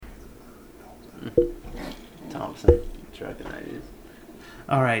Thompson Trucking Ideas.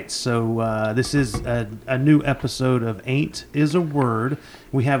 All right, so this is a new episode of Ain't is a Word.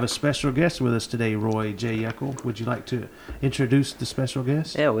 We have a special guest with us today, Roy J. Yeckel. Would you like to introduce the special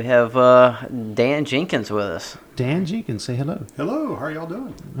guest? Yeah, we have Dan Jenkins with us. Dan Jenkins, say hello. Hello, how are y'all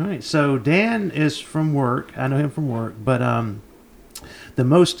doing? All right, so Dan is from work. I know him from work, but the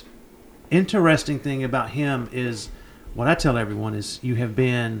most interesting thing about him is what I tell everyone is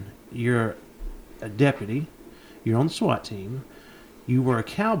you're a deputy, you're on the SWAT team, you were a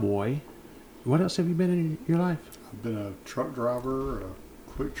cowboy. What else have you been in your life? I've been a truck driver, a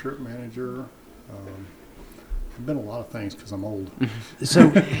quick trip manager. I've been a lot of things because I'm old. So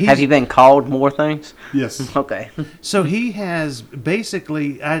Have you been called more things? Yes. Okay. So he has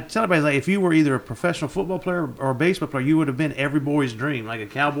basically, I tell everybody, like, if you were either a professional football player or a baseball player, you would have been every boy's dream, like a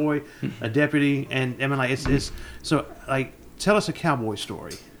cowboy, a deputy, and I mean, like, it's so, like, tell us a cowboy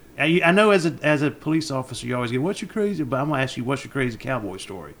story. I know as a police officer, you always get, what's your crazy, but I'm going to ask you, what's your crazy cowboy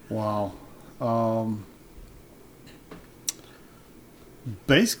story? Wow.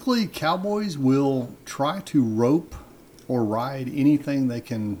 Basically, cowboys will try to rope or ride anything they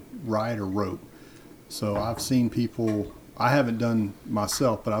can ride or rope. So I've seen people, I haven't done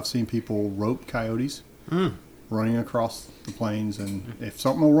myself, but I've seen people rope coyotes running across the plains, and if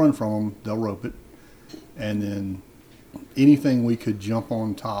something will run from them, they'll rope it. And then anything we could jump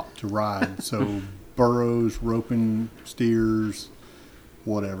on top to ride. So burros, roping steers,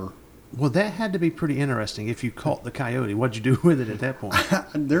 whatever. Well, that had to be pretty interesting if you caught the coyote. What'd you do with it at that point?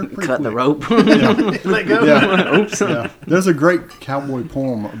 They're pretty Cut quick. the rope. Yeah. Let go. Yeah. Oops. Yeah. There's a great cowboy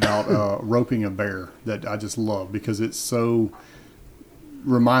poem about roping a bear that I just love because it so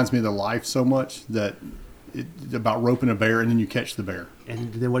reminds me of the life so much that it's about roping a bear and then you catch the bear.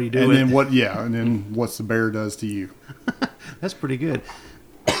 And then what do you do And with then it? what? Yeah, and then what's the bear does to you? That's pretty good.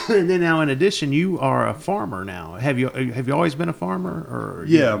 And then now, in addition, you are a farmer now. Have you always been a farmer? Or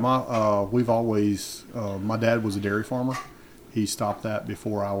Yeah, we've always. My dad was a dairy farmer. He stopped that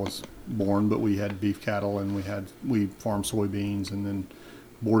before I was born, but we had beef cattle and we farmed soybeans and then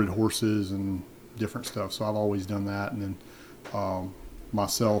boarded horses and different stuff. So I've always done that. And then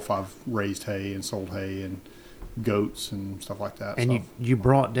myself, I've raised hay and sold hay and goats and stuff like that. And so. you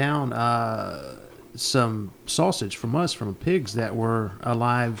brought down some sausage from pigs that were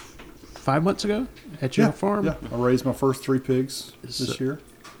alive 5 months ago at your farm. Yeah, I raised my first 3 pigs this year.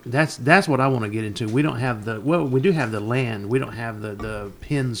 That's what I want to get into. We don't have we do have the land. We don't have the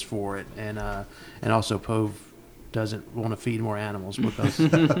pens for it, and also Pove doesn't want to feed more animals because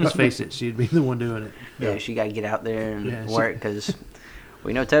let's face it, she'd be the one doing it. Yeah, she got to get out there and Yeah, work because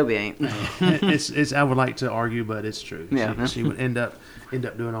we know Toby ain't. It's I would like to argue, but it's true. Yeah. She would end up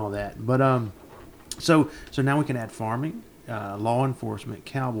doing all that. But so now we can add farming, law enforcement,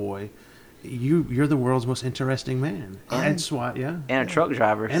 cowboy. You're the world's most interesting man. And SWAT, yeah. And a truck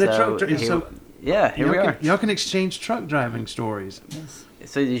driver. And a truck driver. So here we are. Y'all can exchange truck driving stories.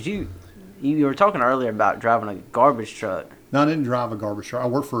 So did you were talking earlier about driving a garbage truck. No, I didn't drive a garbage truck. I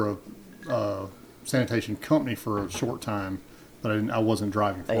worked for a sanitation company for a short time, but I wasn't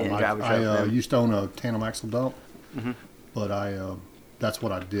driving for them. I used to own a tandem axle dump, but that's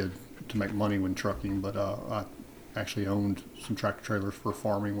what I did to make money when trucking. But I actually owned some tractor trailers for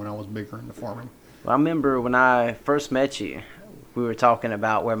farming when I was bigger into farming. Well, I remember when I first met you, we were talking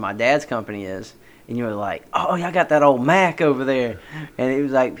about where my dad's company is, and you were like, "Oh, y'all got that old Mac over there," and it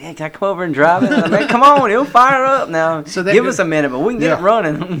was like, "Hey, can I come over and drive it?" I was like, come on, it'll fire up now. So give us a minute, but we can get it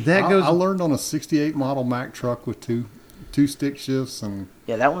running. I learned on a '68 model Mack truck with two stick shifts and.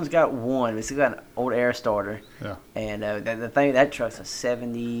 Yeah, that one's got one. It's got an old air starter. Yeah. And the thing, that truck's a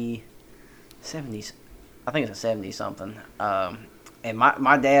 70s. I think it's a 70 something. And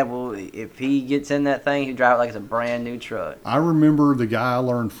my dad will, if he gets in that thing, he drive it like it's a brand new truck. I remember the guy I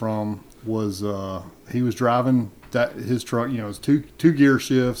learned from was he was driving his truck. You know, it was two gear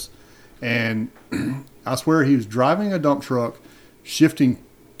shifts, and I swear he was driving a dump truck, shifting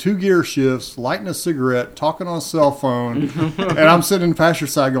 2 gear shifts, lighting a cigarette, talking on a cell phone, and I'm sitting in the passenger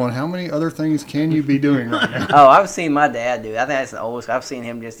side going, "How many other things can you be doing right now?" Oh, I've seen my dad do it. I think that's the oldest. I've seen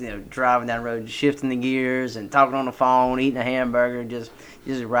him just driving down the road, shifting the gears and talking on the phone, eating a hamburger, just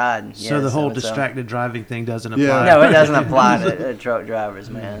riding. So the whole distracted driving thing doesn't apply. Yeah. No, it doesn't apply to truck drivers,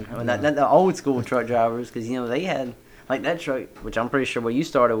 man. I mean, not the old school truck drivers, because they had like that truck, which I'm pretty sure what you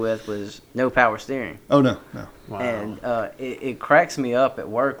started with was no power steering. Oh no. Wow. And it cracks me up at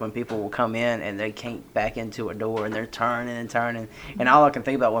work when people will come in and they can't back into a door and they're turning and turning. And all I can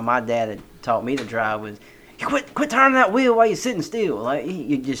think about when my dad had taught me to drive was, quit turning that wheel while you're sitting still. Like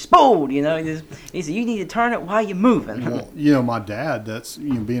you just spooled, you know. He said, you need to turn it while you're moving. Well, my dad, that's,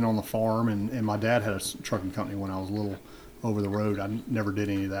 being on the farm, and my dad had a trucking company when I was little over the road. I never did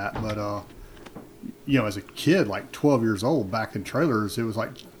any of that. But, as a kid, like 12 years old, back in trailers, it was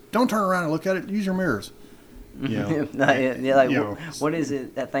like, don't turn around and look at it. Use your mirrors. What is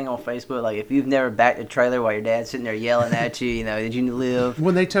it, that thing on Facebook? Like, if you've never backed a trailer while your dad's sitting there yelling at you, did you live?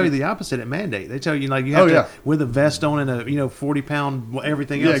 When they tell you the opposite at Mandate, they tell you, like, you have to, with a vest on and a, 40-pound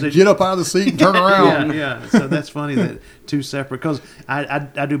everything else. Get up out of the seat and turn around. Yeah. So that's funny that two separate, because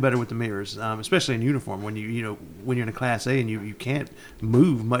I do better with the mirrors, especially in uniform when when you're in a Class A and you can't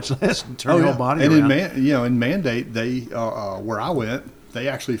move, much less turn your whole body around. And in Mandate, they where I went, they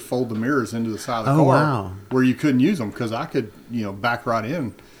actually fold the mirrors into the side of the car wow. where you couldn't use them, because I could, back right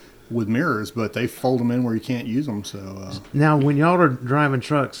in with mirrors, but they fold them in where you can't use them. So now, when y'all are driving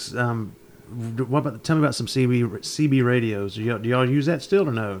trucks, tell me about some CB radios. Do y'all use that still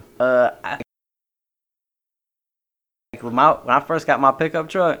or no? When I first got my pickup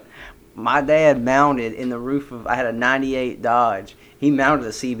truck, my dad mounted in the roof of, I had a 98 Dodge. He mounted a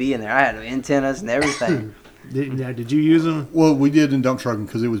CB in there. I had antennas and everything. Did you use them? Well, we did in dump trucking,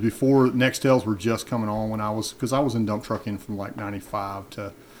 because it was before Nextels were just coming on because I was in dump trucking from like 95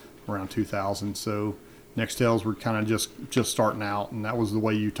 to around 2000. So Nextels were kind of just starting out, and that was the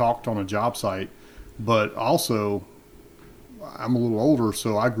way you talked on a job site. But also, I'm a little older,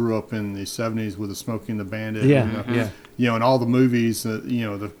 so I grew up in the 70s with the Smokey and the Bandit. And all the movies,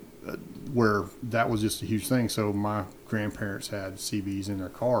 where that was just a huge thing. So my grandparents had CBs in their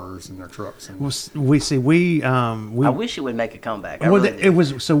cars and their trucks. And I wish it would make a comeback. We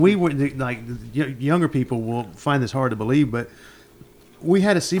were like, younger people will find this hard to believe, but we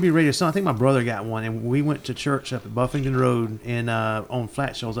had a CB radio. So I think my brother got one, and we went to church up at Buffington Road and on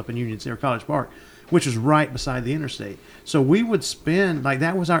Flat Shoals up in Union City, College Park, which was right beside the interstate. So we would spend, like,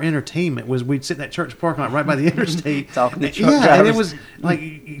 that was our entertainment, was we'd sit in that church parking lot right by the interstate. Talking to truck drivers. And it was, like,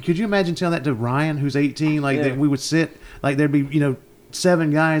 could you imagine telling that to Ryan, who's 18? Like, that we would sit, like, there'd be,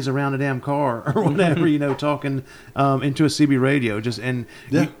 7 guys around a damn car or whatever, talking into a CB radio.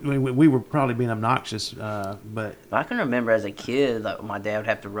 We were probably being obnoxious, but... I can remember as a kid, like, my dad would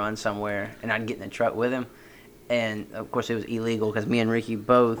have to run somewhere, and I'd get in the truck with him. And, of course, it was illegal because me and Ricky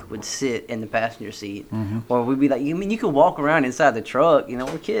both would sit in the passenger seat. Mm-hmm. Or we'd be like, you could walk around inside the truck.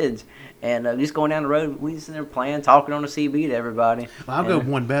 We're kids. And just going down the road, we just in there playing, talking on the CB to everybody. Well, I'll go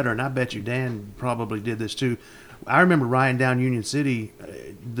one better, and I bet you Dan probably did this too. I remember riding down Union City,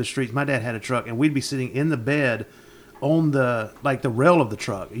 the streets. My dad had a truck, and we'd be sitting in the bed on the rail of the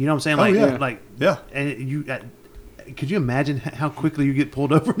truck. You know what I'm saying? And could you imagine how quickly you get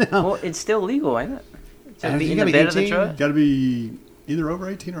pulled over now? Well, it's still legal, ain't it? To be you in gotta the bed be of the truck? Got to be either over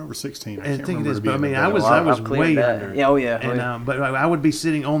 18 or over 16. I can't think remember it is, to be but I in mean, the I bed. was I've way cleared under. that. Yeah, And but I would be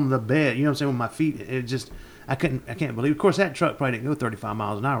sitting on the bed. You know what I'm saying? With my feet, I can't believe. Of course, that truck probably didn't go 35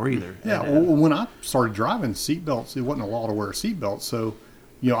 miles an hour either. Yeah. And, well, when I started driving, seatbelts, it wasn't a law to wear a seatbelt. So,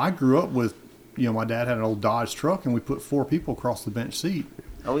 I grew up with, my dad had an old Dodge truck, and we put 4 people across the bench seat.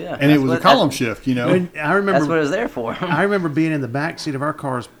 Oh, yeah. And it was a column shift, And I remember that's what it was there for. I remember being in the back seat of our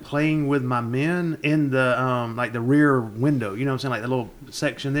cars playing with my men in the the rear window. You know what I'm saying? Like the little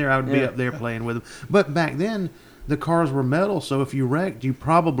section there. I would be up there playing with them. But back then, the cars were metal, so if you wrecked, you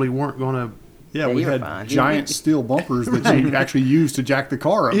probably weren't going to... Yeah, we had giant steel bumpers that you actually used to jack the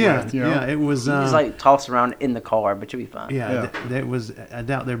car up with. Yeah, it was... You just toss around in the car, but you'll be fine. Yeah, that was... I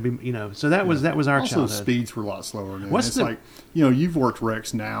doubt there'd be... So that was our also, childhood. Speeds were a lot slower. Then. You've worked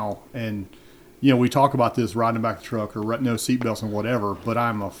wrecks now, and, we talk about this riding back the truck or no seatbelts and whatever, but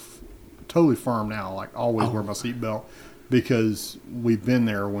I'm totally firm now, like always wear my seatbelt. Because we've been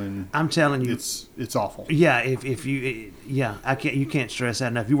there when I'm telling you, it's awful. Yeah, if you you can't stress that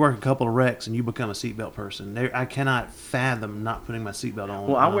enough. You work a couple of wrecks and you become a seatbelt person. I cannot fathom not putting my seatbelt on.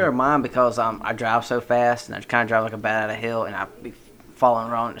 Well, I wear mine because I drive so fast and I kind of drive like a bat out of hell, and I be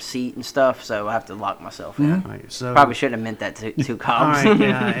falling around the seat and stuff, so I have to lock myself in. Right, so probably shouldn't have meant that to Cobbs. All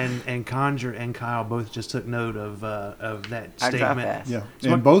right, and Conjure and Kyle both just took note of that I statement. drive fast. Yeah,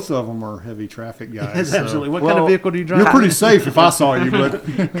 and both of them are heavy traffic guys. That's absolutely. What Well, kind of vehicle do you drive? You're pretty safe if I saw you,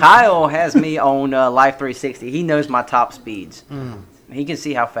 but Kyle has me on Life 360. He knows my top speeds. He can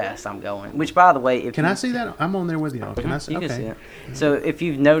see how fast I'm going. Which, by the way, if Can I see that? I'm on there with y'all. Can I see? You Okay. can see it. So if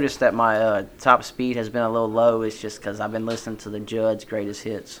you've noticed that my top speed has been a little low, it's just because I've been listening to the Judd's greatest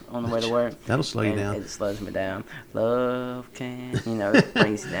hits on the way to work. That'll slow you And down. It slows me down. Love can, it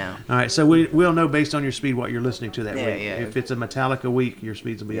brings you down. All right, so we'll know based on your speed what you're listening to that Yeah, week. yeah. If it's a Metallica week, your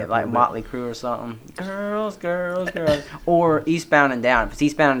speeds will be Yeah, up. like a little Motley Crue or something. Girls, girls, girls. Or Eastbound and Down. If it's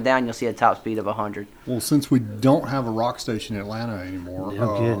Eastbound and Down, you'll see a top speed of 100. Well, since we don't have a rock station in Atlanta anymore,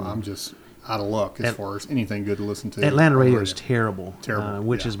 No kidding. I'm just out of luck as far as anything good to listen to. bit. Atlanta on the radio is terrible. Terrible,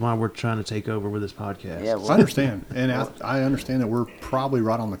 Which yeah. is why we're trying to take over with this podcast. Yeah, I understand, and I understand that we're probably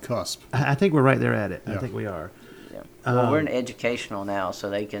right on the cusp. I think we're right there at it. I Yeah. think we are. Yeah. Well, we're in educational now, so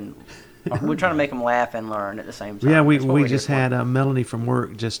they can. We're trying to make them laugh and learn at the same time. Yeah, we That's what we're just here for. had Melanie from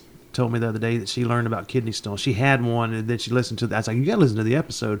work just told me the other day that she learned about kidney stones. She had one, and then she listened to that. I was like, you got to listen to the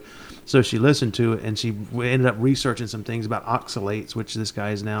episode. So she listened to it, and she ended up researching some things about oxalates, which this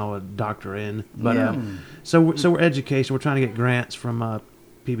guy is now a doctor in. But so we're education. We're trying to get grants from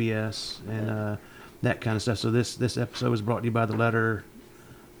PBS and that kind of stuff. So this episode was brought to you by the letter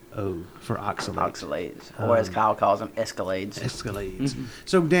O for oxalates. Oxalates, or as Kyle calls them, Escalades. Escalades.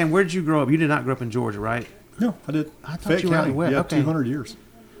 So Dan, where did you grow up? You did not grow up in Georgia, right? No, I did. I thought Fayette you were out County, west. yeah, Okay. 200 years.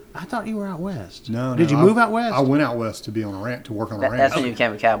 I thought you were out west. No, Did you move out west? I went out west to be on a ranch, to work on a ranch. That's when you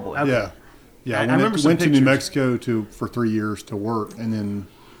became a cowboy. Okay. Yeah, yeah. I I remember some went to New pictures. Mexico for 3 years to work, and then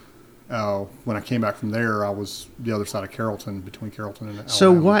when I came back from there, I was the other side of Carrollton, between Carrollton and Alabama. So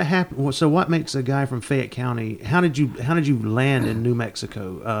what happened? So what makes a guy from Fayette County? How did you land in New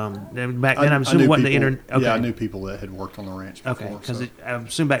Mexico? Back then, I'm assuming knew wasn't the people- internet. Okay. Yeah, I knew people that had worked on the ranch before. Okay, because so. I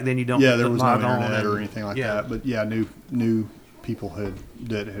assume back then you don't. Yeah, there was no log on internet or and- anything like yeah. that. But yeah, I knew people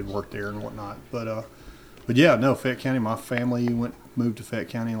that had worked there and whatnot. But yeah, no, Fayette County. My family moved to Fayette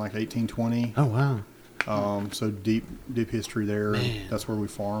County in like 1820. Oh wow. So deep history there. Man. That's where we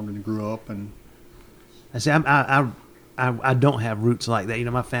farmed and grew up. And I see. I don't have roots like that. You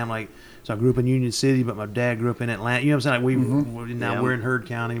know, my family. So I grew up in Union City, but my dad grew up in Atlanta. You know what I'm saying? Like now Yeah. we're in Heard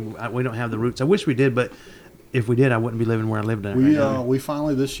County. We don't have the roots. I wish we did, but if we did, I wouldn't be living where I lived at right now. we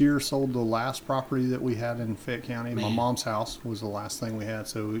finally this year sold the last property that we had in Fayette County. My mom's house was the last thing we had.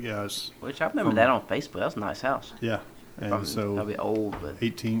 So yeah, Which I remember that on Facebook. That was a nice house. yeah. And Probably, so probably old, but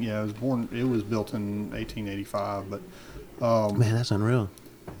 18. Yeah, it was built in 1885, but. Man, that's unreal.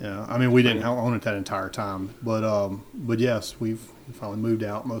 Yeah, I mean, we didn't own it that entire time, but yes, we finally moved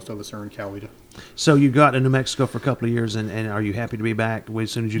out. Most of us are in Coweta. So you got to New Mexico for a couple of years, and are you happy to be back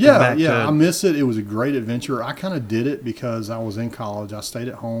as soon as you come back? Yeah, I miss it. It was a great adventure. I kind of did it because I was in college. I stayed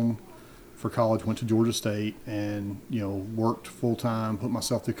at home for college, went to Georgia State, and worked full time, put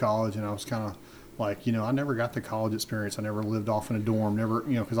myself through college, and I was kind of like, I never got the college experience. I never lived off in a dorm, never,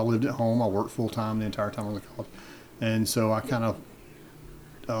 because I lived at home. I worked full time the entire time I was in college, and so I kind of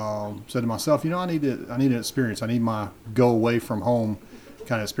said to myself, I need an experience. I need my go away from home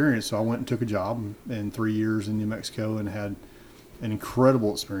kind of experience. So I went and took a job in 3 years in New Mexico and had an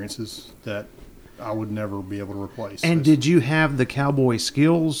incredible experiences that I would never be able to replace. And did you have the cowboy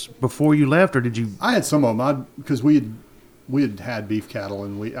skills before you left, or did you? I had some of them because we had beef cattle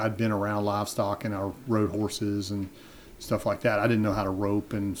and I'd been around livestock and I rode horses and stuff like that. I didn't know how to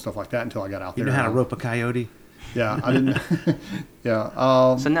rope and stuff like that until I got out You there. know how to rope a coyote? Yeah, I didn't.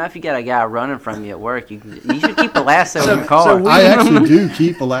 Yeah. so now if you got a guy running from you at work, you should keep a lasso in your car. so we- I actually do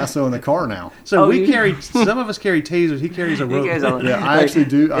keep a lasso in the car now. So Oh, we you- carry. Some of us carry tasers. He carries a rope. Yeah, I actually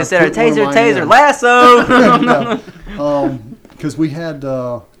do. I Instead of put one taser, mine taser, in. lasso. Because we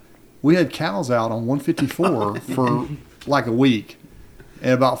had cows out on 154 for like a week,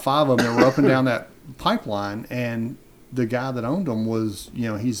 and about 5 of them that were up and down that pipeline, and the guy that owned them was,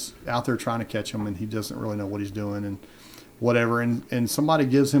 he's out there trying to catch them, and he doesn't really know what he's doing and whatever, and somebody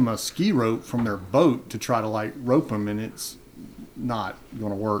gives him a ski rope from their boat to try to like rope him, and it's not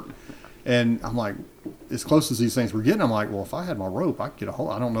going to work. And I'm like, as close as these things were getting, I'm like, well, if I had my rope, I could get a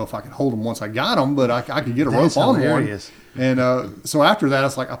hold. I don't know if I could hold them once I got them, but I could get a That's rope on hilarious. one. And so after that,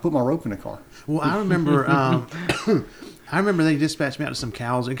 it's like I put my rope in the car. Well, I remember. I remember they dispatched me out to some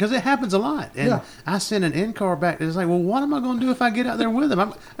cows because it happens a lot. And Yeah. I sent an in-car back. It's like, well, what am I going to do if I get out there with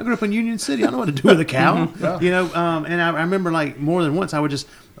them? I grew up in Union City. I know what to do with a cow. Yeah. And I remember like more than once I would just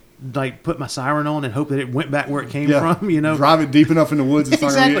like put my siren on and hope that it went back where it came Yeah. from. Drive it deep enough in the woods, it's not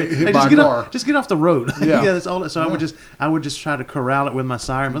going Exactly. to get hit Like, by a car. just get off the road. Yeah. That's all. So I would just try to corral it with my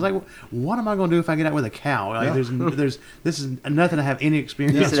siren. I was like, well, what am I going to do if I get out with a cow? Like, Yeah. this is nothing I have any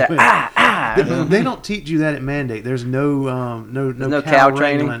experience So with. that, They don't teach you that at Mandate. There's no no cow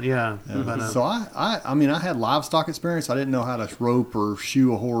training? wrangling. Yeah. But, So I mean, I had livestock experience. I didn't know how to rope or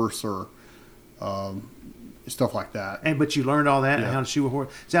shoe a horse or stuff like that. But you learned all that and Yeah. how to shoe a horse.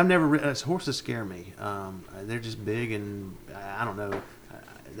 See, I've never horses scare me. They're just big and I don't know.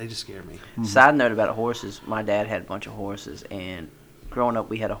 They just scare me. Side note about horses: my dad had a bunch of horses, and growing up,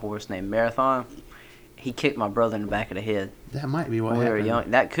 we had a horse named Marathon. He kicked my brother in the back of the head That might be what when we were happened.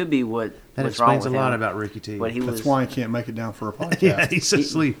 young. That could be what That was wrong explains with a lot him. about Ricky T. But he That's was why he can't make it down for a podcast. yeah, he's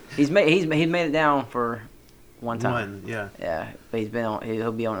asleep. he's made it down for one time. One, yeah. Yeah, but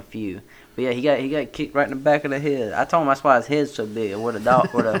he'll be on a few. But yeah, he got kicked right in the back of the head. I told him that's why his head's so big, or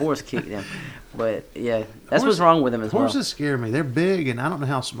the horse kicked him. But yeah, that's what's wrong with him as well. Horses scare me. They're big, and I don't know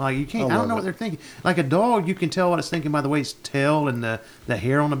how small. You can't. I I don't love know it. what they're thinking. Like a dog, you can tell what it's thinking by the way its tail and the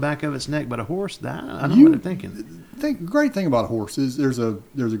hair on the back of its neck. But a horse, I don't know what they're thinking. Great thing about a horse is there's a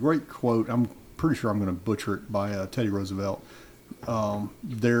great quote. I'm pretty sure I'm going to butcher it by Teddy Roosevelt.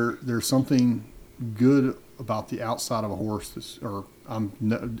 There's something good about the outside of a horse,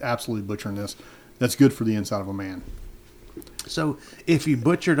 absolutely butchering this. That's good for the inside of a man. So if you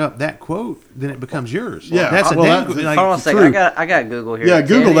butchered up that quote, then it becomes yours. Yeah, that's a well, damn that's- good. Like, Hold on a second, true. I got Google here. Yeah,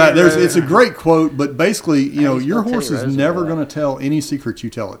 Google Teddy that. It's a Roosevelt. great quote, but basically, How do you your spell horse Teddy is Roosevelt? never going to tell any secrets you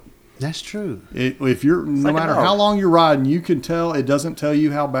tell it. that's true. If you're no like a matter dog. how long you're riding, you can tell it doesn't tell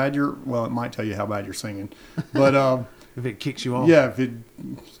you how bad well, it might tell you how bad you're singing, but If it kicks you off. yeah, if it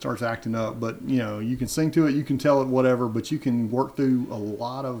starts acting up, but you can sing to it, you can tell it whatever, but you can work through a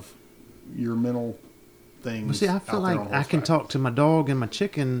lot of your mental things. But see, I feel out there like on I can horseback. talk to my dog and my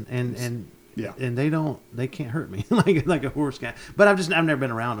chicken, and Yeah. and they can't hurt me like a horse can. But I've never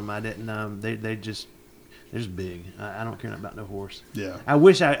been around them. I didn't. They're just big. I don't care nothing about no horse. Yeah. I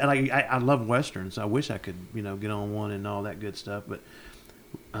wish I love westerns. I wish I could get on one and all that good stuff. But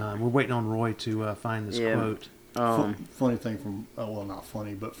we're waiting on Roy to find this Yeah. quote. Funny thing from well, not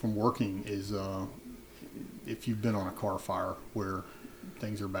funny, but from working is if you've been on a car fire where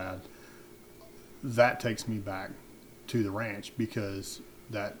things are bad, that takes me back to the ranch because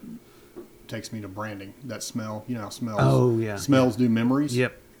that takes me to branding. That smell, how smells. Oh, yeah. Smells do memories.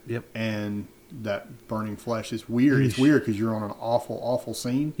 Yep. And that burning flesh is weird. It's Yeesh. weird because you're on an awful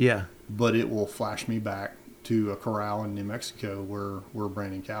scene, Yeah. but it will flash me back to a corral in New Mexico where we're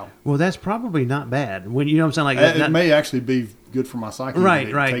branding cattle. Well, that's probably not bad. When you know what I'm saying, like It not- may actually be good for my psyche. that Right,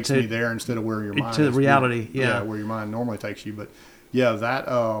 it right, takes to- me there instead of where your mind to is. reality, yeah. where your mind normally takes you. But yeah,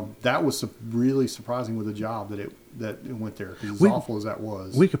 that was really surprising with the job that it went there. 'Cause as awful as that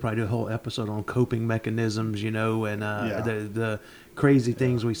was, We could probably do a whole episode on coping mechanisms, and Yeah. the crazy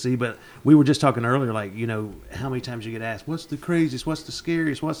things we see. But we were just talking earlier, like how many times you get asked, "What's the craziest? What's the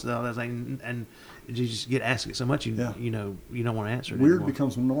scariest? What's the?" I was like, and you just get asked it so much, you don't want to answer it. weird anymore.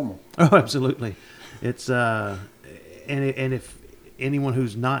 becomes normal. Oh, absolutely. It's and if anyone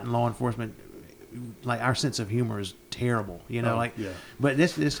who's not in law enforcement, like our sense of humor is terrible, Yeah. But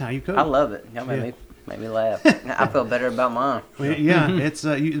this is how you cope. I love it. That Yeah. made me laugh. I feel better about mine. Well, yeah, it's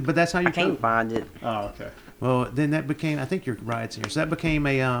but that's how you I can't cope. find it. Oh, okay. Well, then that became. I think your ride's here, so that became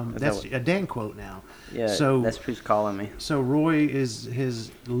a that's what- a Dan quote now. Yeah, So that's who's calling me. so Roy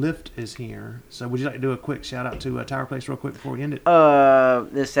his lift is here. So would you like to do a quick shout out to Tower Place real quick before we end it?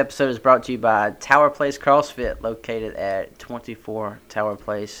 This episode is brought to you by Tower Place CrossFit, located at 24 Tower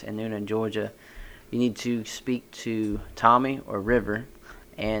Place in Noonan, Georgia. You need to speak to Tommy or River,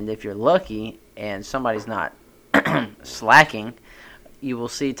 and if you're lucky and somebody's not slacking, you will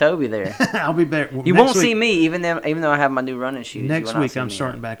see Toby there. I'll be back. You won't see me, even though I have my new running shoes. You Next will not week see I'm me.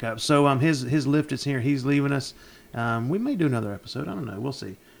 starting back up. So his lift is here. He's leaving us. We may do another episode. I don't know. We'll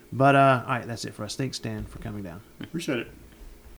see. But all right, that's it for us. Thanks, Dan, for coming down. Appreciate it.